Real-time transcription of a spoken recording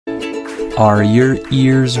Are your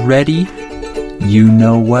ears ready? You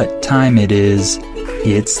know what time it is.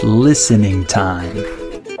 It's listening time.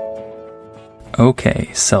 Okay,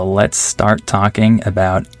 so let's start talking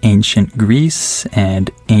about ancient Greece and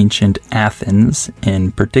ancient Athens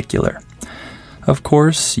in particular. Of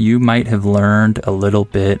course, you might have learned a little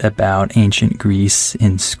bit about ancient Greece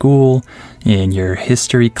in school, in your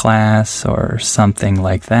history class, or something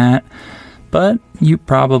like that, but you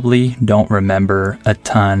probably don't remember a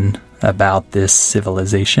ton about this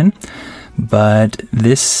civilization. But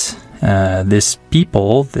this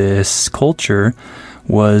people, this culture,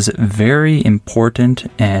 was very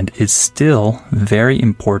important and is still very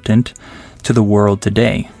important to the world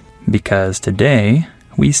today, because today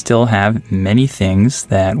we still have many things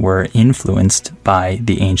that were influenced by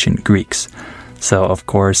the ancient Greeks. So, of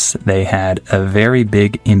course, they had a very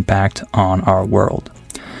big impact on our world.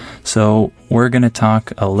 So, we're going to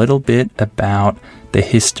talk a little bit about the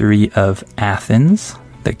history of Athens,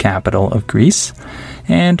 the capital of Greece,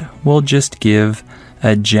 and we'll just give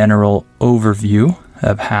a general overview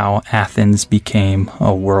of how Athens became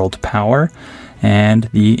a world power and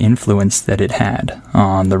the influence that it had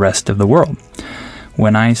on the rest of the world.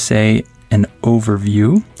 When I say an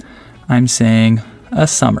overview, I'm saying a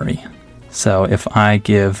summary. So if I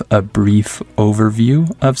give a brief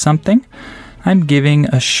overview of something, I'm giving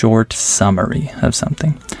a short summary of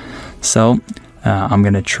something. So I'm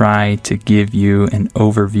going to try to give you an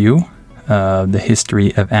overview of the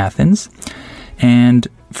history of Athens. And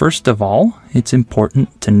first of all, it's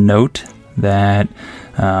important to note that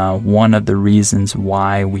one of the reasons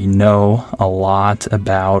why we know a lot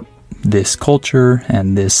about this culture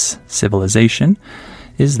and this civilization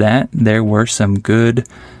is that there were some good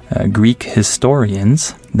Greek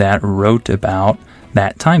historians that wrote about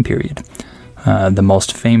that time period. The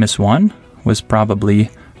most famous one was probably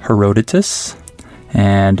Herodotus,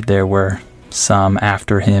 and there were some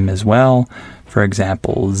after him as well, for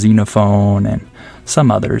example, Xenophon and some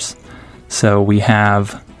others. So we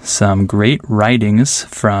have some great writings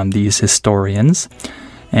from these historians,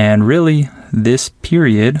 and really this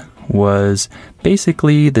period was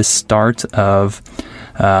basically the start of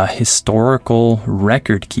historical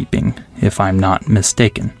record keeping, if I'm not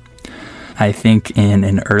mistaken. I think in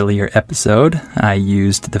an earlier episode I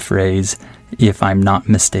used the phrase, if I'm not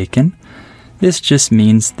mistaken. This just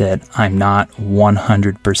means that I'm not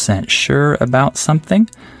 100% sure about something,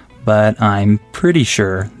 but I'm pretty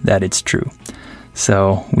sure that it's true.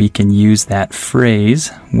 So we can use that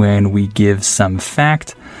phrase when we give some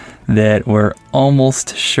fact that we're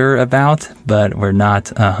almost sure about, but we're not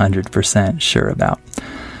 100% sure about.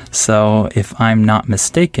 So if I'm not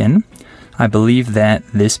mistaken, I believe that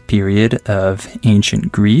this period of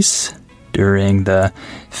ancient Greece during the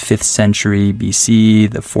 5th century BC,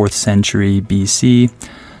 the 4th century BC,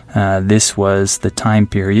 this was the time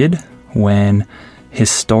period when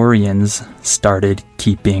historians started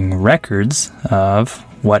keeping records of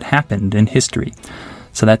what happened in history.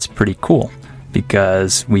 So that's pretty cool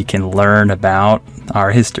because we can learn about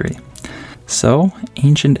our history. So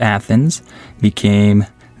ancient Athens became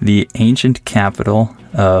the ancient capital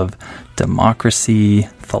of democracy,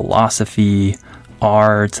 philosophy,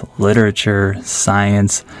 art, literature,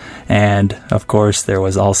 science, and of course there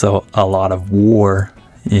was also a lot of war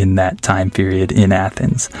in that time period in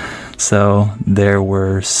Athens. So there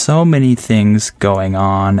were so many things going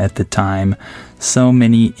on at the time, so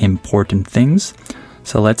many important things.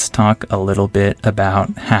 So let's talk a little bit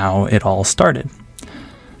about how it all started.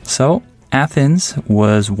 So Athens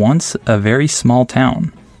was once a very small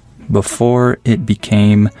town. Before it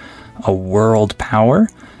became a world power,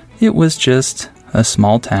 it was just a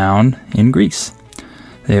small town in Greece.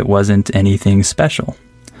 It wasn't anything special.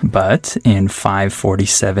 But in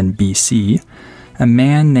 547 BC, a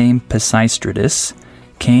man named Pisistratus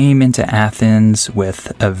came into Athens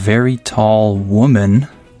with a very tall woman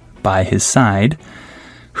by his side,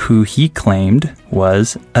 who he claimed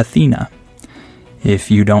was Athena. If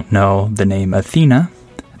you don't know the name Athena,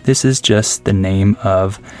 this is just the name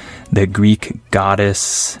of the Greek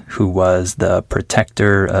goddess who was the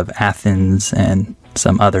protector of Athens and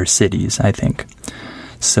some other cities, I think.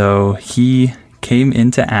 So he came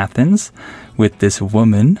into Athens with this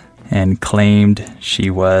woman and claimed she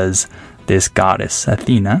was this goddess,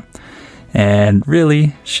 Athena. And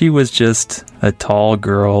really, she was just a tall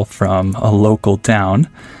girl from a local town.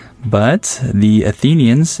 But the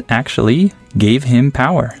Athenians actually gave him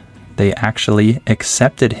power. They actually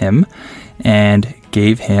accepted him and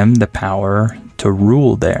gave him the power to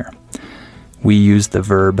rule there. We use the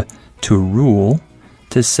verb to rule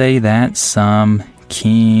to say that some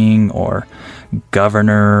king or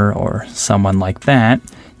governor or someone like that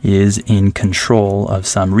is in control of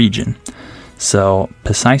some region. So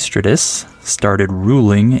Pisistratus started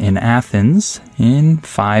ruling in Athens in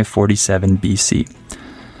 547 BC.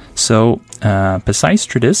 So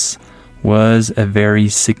Pisistratus was a very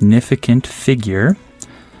significant figure.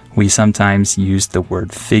 We sometimes use the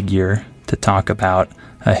word figure to talk about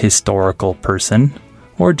a historical person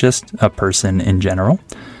or just a person in general.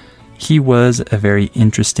 He was a very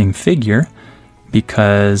interesting figure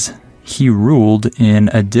because he ruled in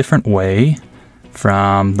a different way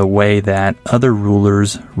from the way that other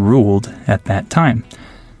rulers ruled at that time.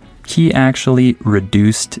 He actually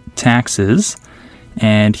reduced taxes,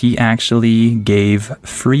 and he actually gave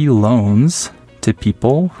free loans to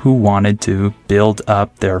people who wanted to build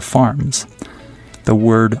up their farms. The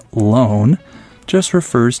word loan just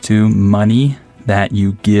refers to money that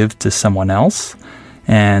you give to someone else,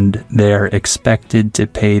 and they're expected to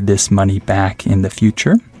pay this money back in the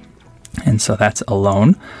future. And so that's a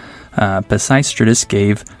loan. Pisistratus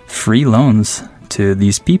gave free loans to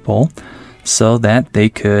these people so that they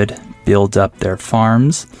could build up their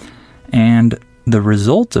farms. And the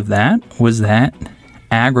result of that was that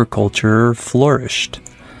agriculture flourished.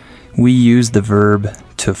 We use the verb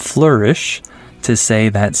to flourish to say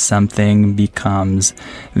that something becomes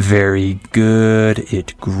very good,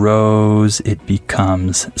 it grows, it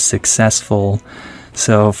becomes successful.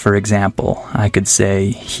 So, for example, I could say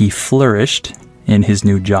he flourished in his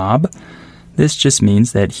new job. This just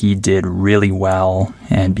means that he did really well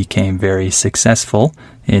and became very successful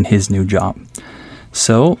in his new job.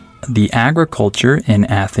 So, the agriculture in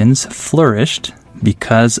Athens flourished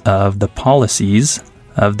because of the policies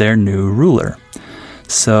of their new ruler.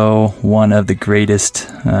 So one of the greatest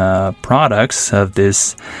products of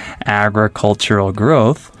this agricultural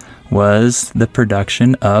growth was the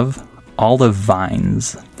production of olive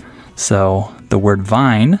vines. So the word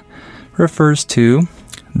vine refers to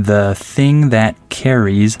the thing that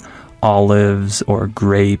carries olives or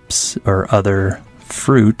grapes or other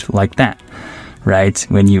fruit like that, right?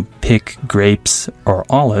 When you pick grapes or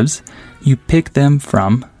olives, you pick them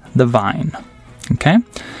from the vine, okay?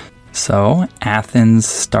 So Athens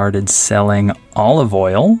started selling olive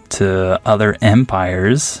oil to other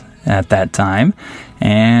empires at that time,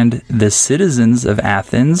 and the citizens of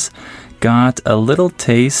Athens got a little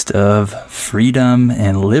taste of freedom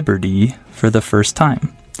and liberty for the first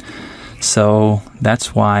time. So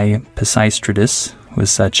that's why Pisistratus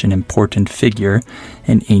was such an important figure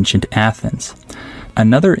in ancient Athens.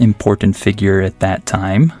 Another important figure at that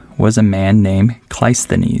time was a man named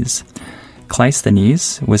Cleisthenes.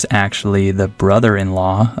 Cleisthenes was actually the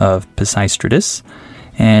brother-in-law of Pisistratus,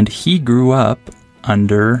 and he grew up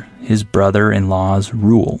under his brother-in-law's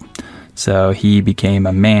rule. So he became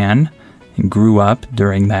a man and grew up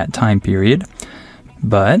during that time period.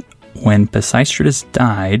 But when Pisistratus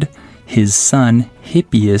died, his son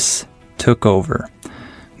Hippias took over.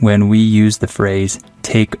 When we use the phrase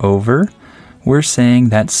take over, we're saying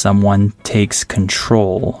that someone takes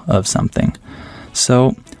control of something.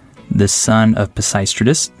 So the son of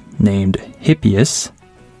Pisistratus, named Hippias,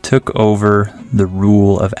 took over the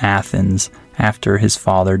rule of Athens after his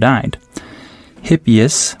father died.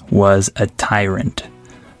 Hippias was a tyrant.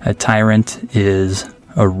 A tyrant is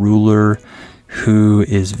a ruler who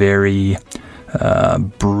is very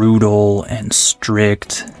brutal and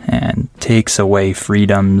strict and takes away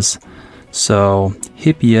freedoms. So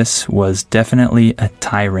Hippias was definitely a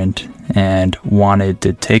tyrant and wanted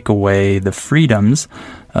to take away the freedoms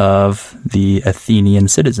of the Athenian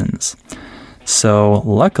citizens. So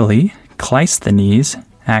luckily, Cleisthenes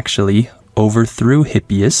actually overthrew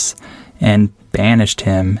Hippias and banished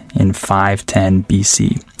him in 510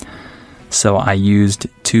 BC. So I used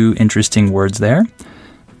two interesting words there.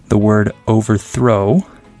 The word overthrow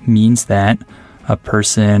means that a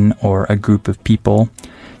person or a group of people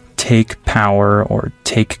take power or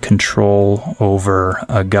take control over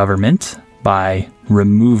a government by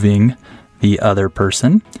removing the other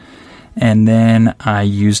person. And then I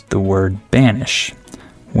used the word banish.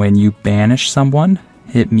 When you banish someone,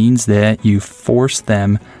 it means that you force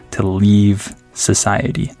them to leave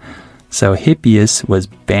society. So Hippias was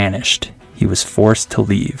banished. He was forced to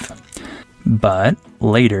leave. But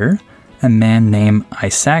later, a man named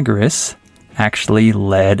Isagoras actually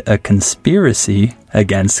led a conspiracy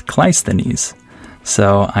against Cleisthenes.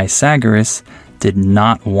 So Isagoras did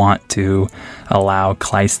not want to allow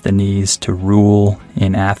Cleisthenes to rule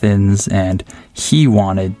in Athens, and he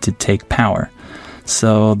wanted to take power.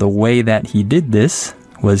 So the way that he did this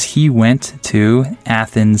was he went to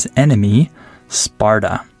Athens' enemy,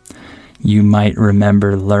 Sparta. You might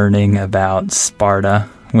remember learning about Sparta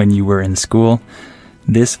when you were in school.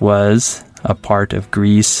 This was a part of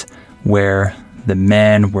Greece where the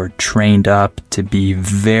men were trained up to be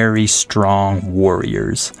very strong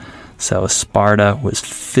warriors. So Sparta was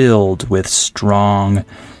filled with strong,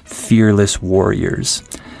 fearless warriors.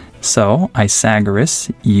 So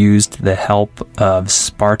Isagoras used the help of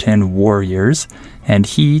Spartan warriors, and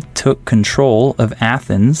he took control of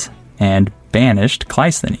Athens and banished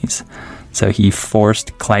Cleisthenes. So he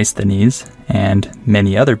forced Cleisthenes and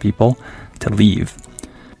many other people to leave.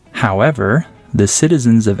 However, the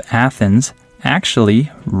citizens of Athens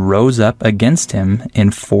actually rose up against him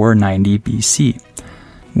in 490 BC.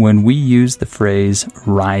 When we use the phrase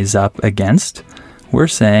rise up against, we're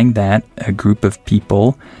saying that a group of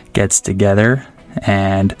people gets together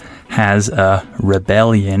and has a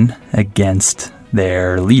rebellion against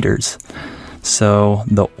their leaders. So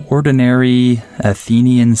the ordinary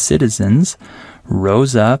Athenian citizens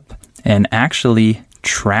rose up and actually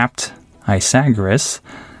trapped Isagoras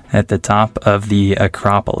at the top of the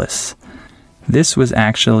Acropolis. This was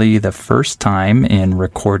actually the first time in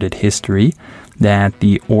recorded history that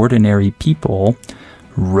the ordinary people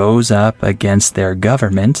rose up against their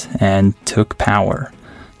government and took power.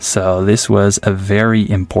 So this was a very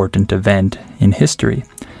important event in history.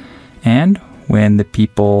 And when the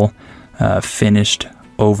people finished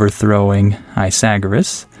overthrowing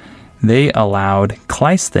Isagoras, they allowed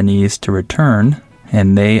Cleisthenes to return,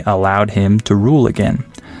 and they allowed him to rule again.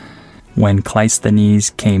 When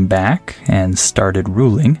Cleisthenes came back and started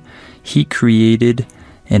ruling, he created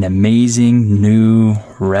an amazing new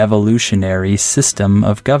revolutionary system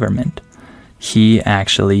of government. He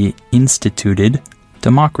actually instituted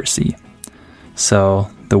democracy. So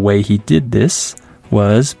the way he did this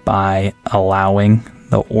was by allowing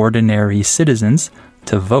the ordinary citizens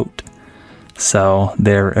to vote. So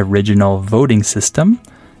their original voting system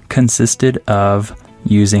consisted of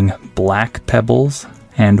using black pebbles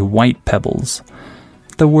and white pebbles.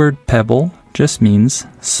 The word pebble just means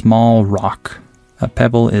small rock. A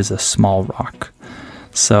pebble is a small rock.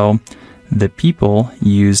 So the people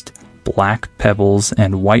used black pebbles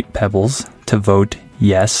and white pebbles to vote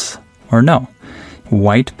yes or no.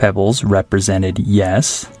 White pebbles represented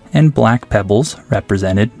yes, and black pebbles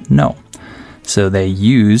represented no. So they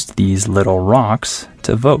used these little rocks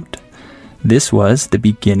to vote. This was the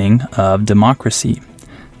beginning of democracy.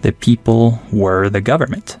 The people were the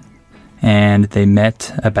government, and they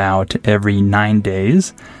met about every 9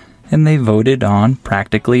 days, and they voted on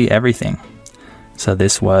practically everything. So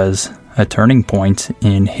this was a turning point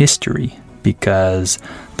in history because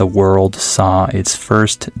the world saw its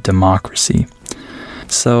first democracy.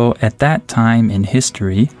 So at that time in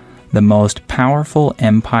history, the most powerful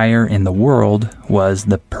empire in the world was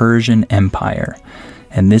the Persian Empire,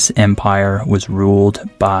 and this empire was ruled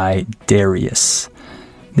by Darius.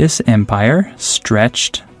 This empire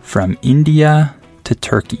stretched from India to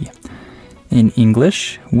Turkey. In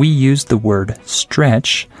English, we use the word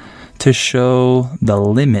stretch to show the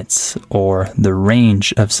limits or the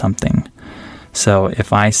range of something. So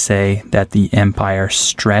if I say that the empire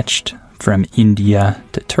stretched from India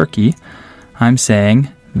to Turkey, I'm saying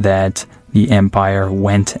that the empire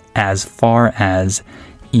went as far as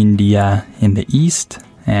India in the east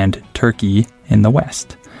and Turkey in the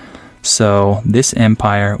west. So this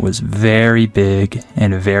empire was very big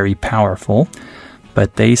and very powerful,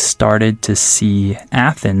 but they started to see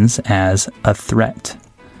Athens as a threat.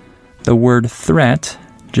 The word threat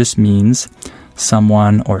just means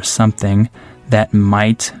someone or something that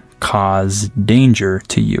might cause danger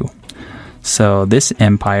to you. So this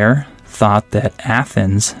empire thought that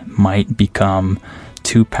Athens might become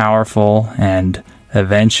too powerful and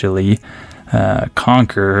eventually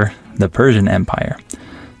conquer the Persian Empire.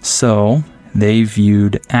 So they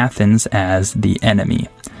viewed Athens as the enemy.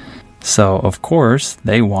 So of course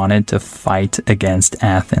they wanted to fight against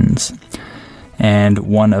Athens. And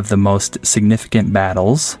one of the most significant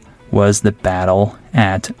battles was the battle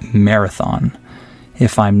at Marathon.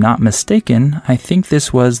 If I'm not mistaken, I think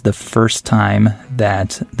this was the first time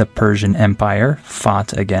that the Persian Empire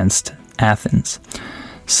fought against Athens.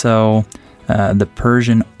 So the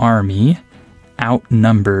Persian army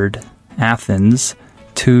outnumbered Athens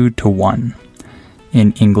 2-1.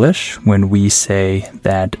 In English, when we say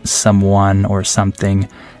that someone or something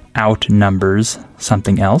outnumbers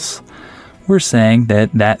something else, we're saying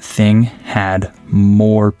that that thing had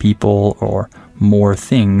more people or more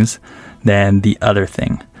things than the other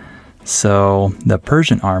thing. So the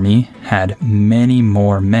Persian army had many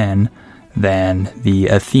more men than the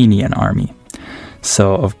Athenian army.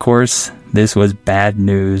 So of course, this was bad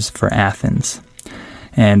news for Athens.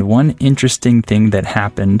 And one interesting thing that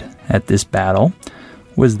happened at this battle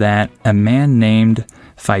was that a man named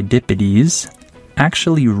Pheidippides,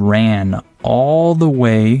 actually ran all the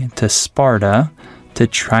way to Sparta to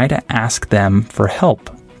try to ask them for help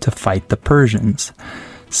to fight the Persians.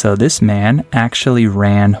 So this man actually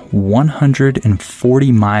ran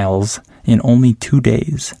 140 miles in only 2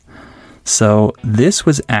 days. So this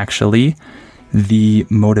was actually the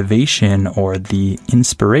motivation or the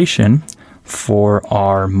inspiration for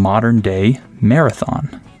our modern day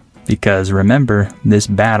marathon. Because remember, this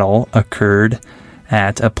battle occurred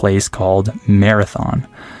at a place called Marathon.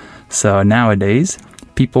 So nowadays,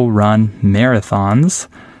 people run marathons,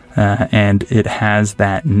 and it has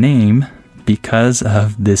that name because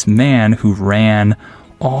of this man who ran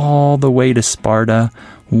all the way to Sparta,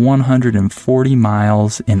 140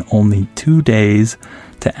 miles in only 2 days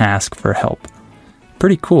to ask for help.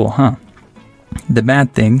 Pretty cool, huh? The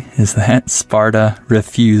bad thing is that Sparta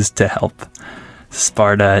refused to help.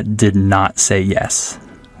 Sparta did not say yes.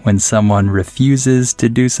 When someone refuses to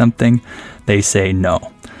do something, they say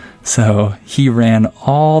no. So he ran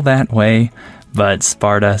all that way, but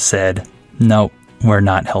Sparta said, "No, we're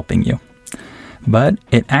not helping you." But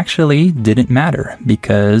it actually didn't matter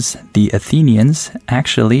because the Athenians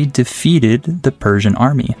actually defeated the Persian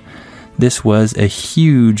army. This was a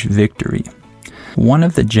huge victory. One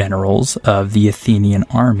of the generals of the Athenian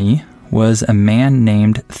army was a man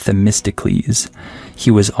named Themistocles.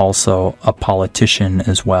 He was also a politician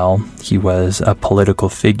as well. He was a political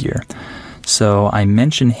figure. So I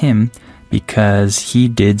mention him because he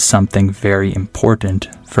did something very important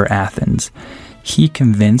for Athens. He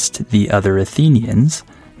convinced the other Athenians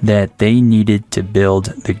that they needed to build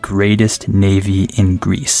the greatest navy in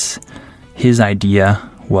Greece. His idea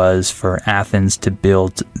was for Athens to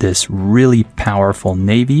build this really powerful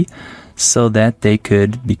navy so that they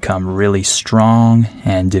could become really strong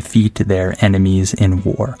and defeat their enemies in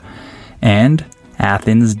war. And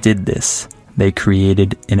Athens did this. They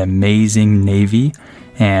created an amazing navy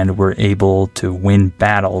and were able to win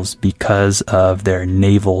battles because of their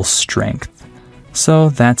naval strength. So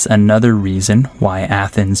that's another reason why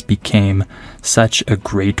Athens became such a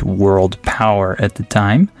great world power at the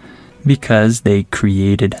time, because they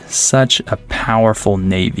created such a powerful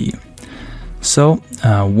navy. So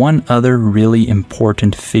one other really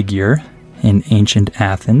important figure in ancient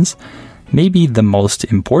Athens, maybe the most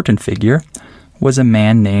important figure, was a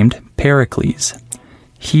man named Pericles.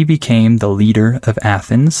 He became the leader of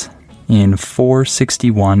Athens in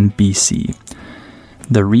 461 BC.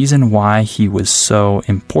 The reason why he was so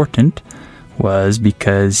important was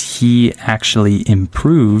because he actually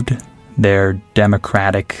improved their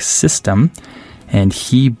democratic system and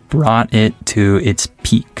he brought it to its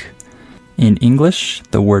peak. In English,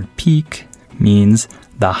 the word peak means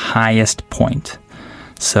the highest point.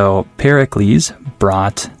 So Pericles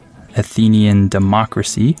brought Athenian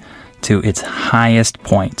democracy to its highest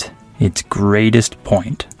point, its greatest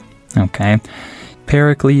point. Okay?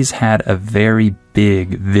 Pericles had a very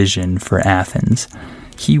big vision for Athens.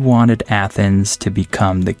 He wanted Athens to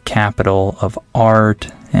become the capital of art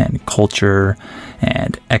and culture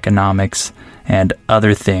and economics and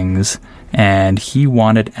other things, and he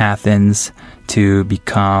wanted Athens to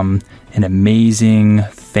become an amazing,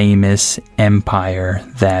 famous empire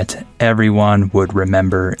that everyone would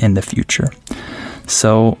remember in the future.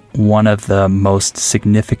 So one of the most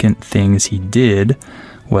significant things he did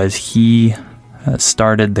was he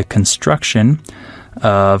started the construction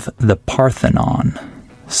of the Parthenon.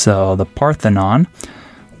 So the Parthenon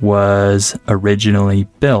was originally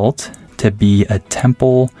built to be a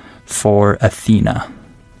temple for Athena.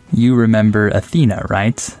 You remember Athena,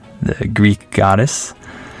 right? The Greek goddess.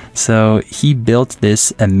 So he built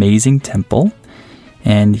this amazing temple,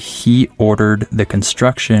 and he ordered the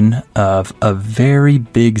construction of a very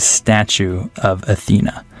big statue of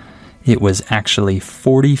Athena. It was actually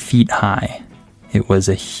 40 feet high. It was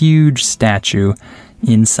a huge statue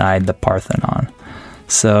inside the Parthenon.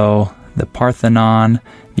 So the Parthenon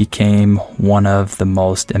became one of the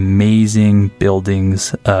most amazing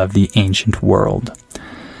buildings of the ancient world.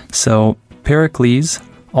 So Pericles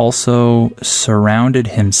also surrounded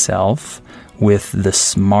himself with the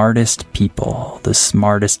smartest people, the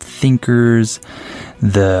smartest thinkers,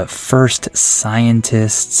 the first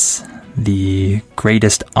scientists, the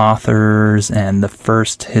greatest authors, and the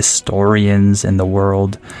first historians in the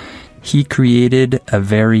world. He created a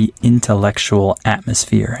very intellectual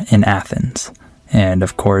atmosphere in Athens. And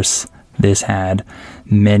of course, this had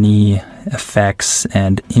many effects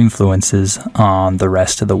and influences on the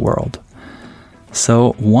rest of the world.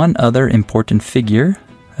 So one other important figure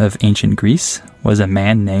of ancient Greece was a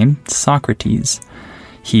man named Socrates.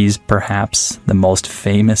 He's perhaps the most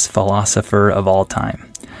famous philosopher of all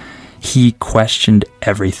time. He questioned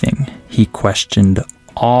everything. He questioned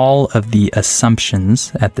all of the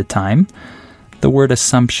assumptions at the time. The word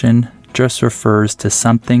assumption just refers to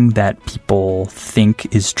something that people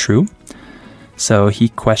think is true. So he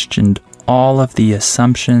questioned all of the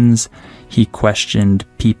assumptions. He questioned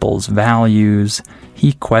people's values.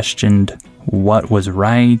 He questioned what was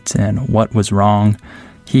right and what was wrong.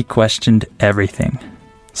 He questioned everything.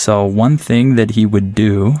 So one thing that he would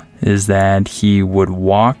do is that he would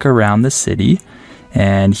walk around the city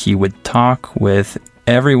and he would talk with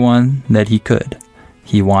everyone that he could.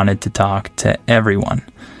 He wanted to talk to everyone.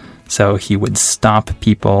 So he would stop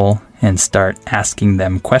people and start asking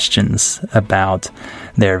them questions about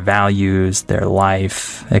their values, their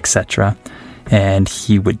life, etc. And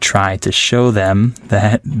he would try to show them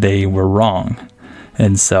that they were wrong.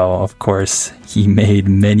 And so, of course, he made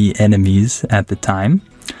many enemies at the time.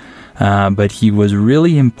 But he was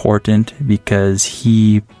really important because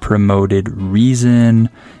he promoted reason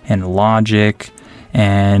and logic,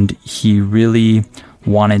 and he really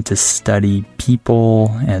wanted to study people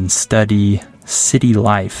and study city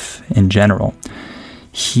life in general.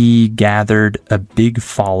 He gathered a big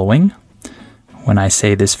following. When I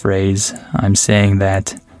say this phrase, I'm saying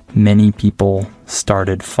that many people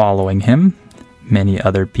started following him. Many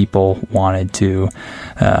other people wanted to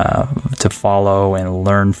follow and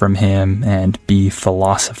learn from him and be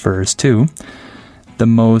philosophers too. The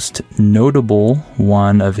most notable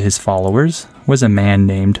one of his followers was a man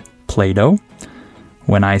named Plato.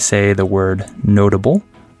 When I say the word notable,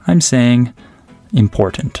 I'm saying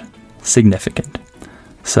important, significant.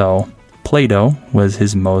 So Plato was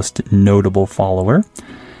his most notable follower,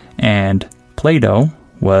 and Plato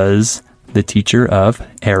was the teacher of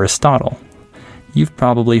Aristotle. You've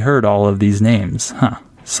probably heard all of these names, huh?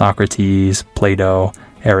 Socrates, Plato,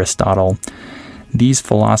 Aristotle. These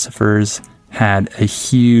philosophers had a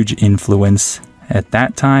huge influence at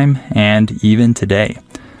that time and even today.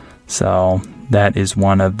 So that is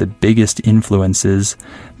one of the biggest influences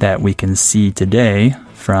that we can see today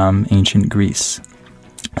from ancient Greece.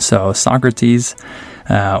 So Socrates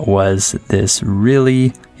was this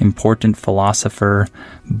really important philosopher,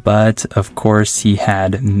 but of course he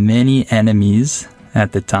had many enemies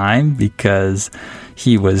at the time because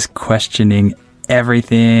he was questioning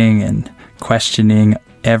everything and questioning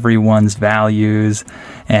everyone's values,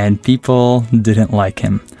 and people didn't like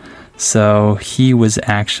him. So he was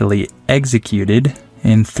actually executed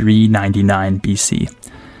in 399 BC.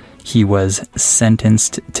 He was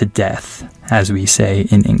sentenced to death, as we say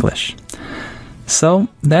in English. So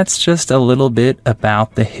that's just a little bit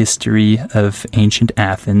about the history of ancient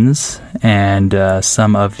Athens and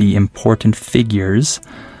some of the important figures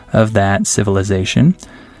of that civilization.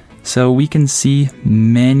 So we can see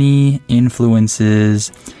many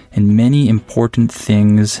influences and many important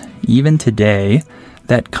things, even today,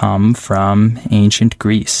 that come from ancient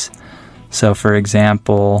Greece. So for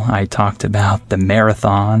example, I talked about the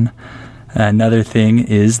marathon. Another thing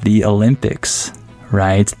is the Olympics,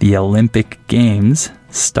 right? The Olympic Games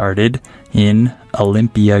started in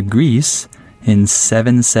Olympia, Greece in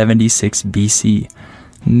 776 BC,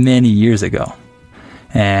 many years ago.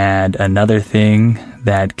 And another thing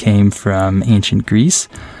that came from ancient Greece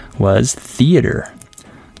was theater.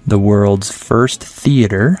 The world's first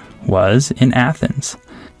theater was in Athens.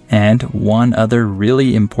 And one other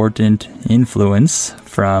really important influence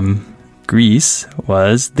from Greece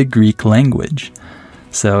was the Greek language.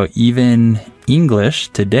 So even English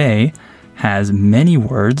today has many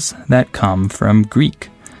words that come from Greek.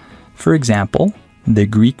 For example, the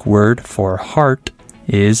Greek word for heart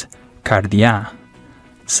is kardia.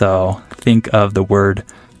 So think of the word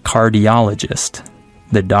cardiologist,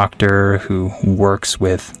 the doctor who works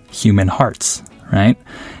with human hearts, right?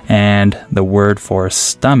 And the word for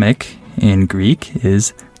stomach in Greek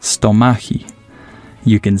is stomachi.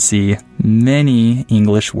 You can see many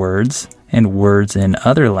English words and words in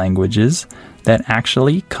other languages that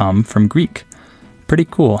actually come from Greek. Pretty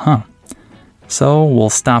cool, huh? So we'll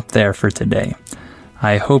stop there for today.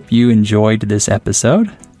 I hope you enjoyed this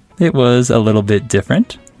episode. It was a little bit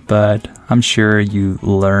different, but I'm sure you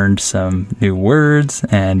learned some new words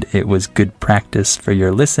and it was good practice for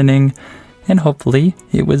your listening, and hopefully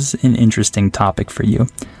it was an interesting topic for you.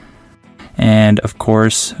 And of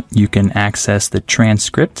course, you can access the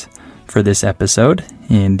transcript for this episode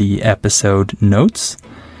in the episode notes.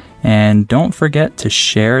 And don't forget to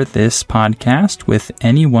share this podcast with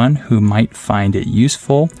anyone who might find it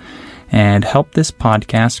useful and help this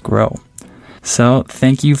podcast grow. So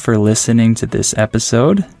thank you for listening to this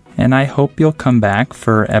episode, and I hope you'll come back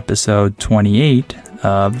for episode 28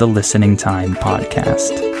 of the Listening Time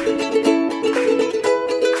podcast.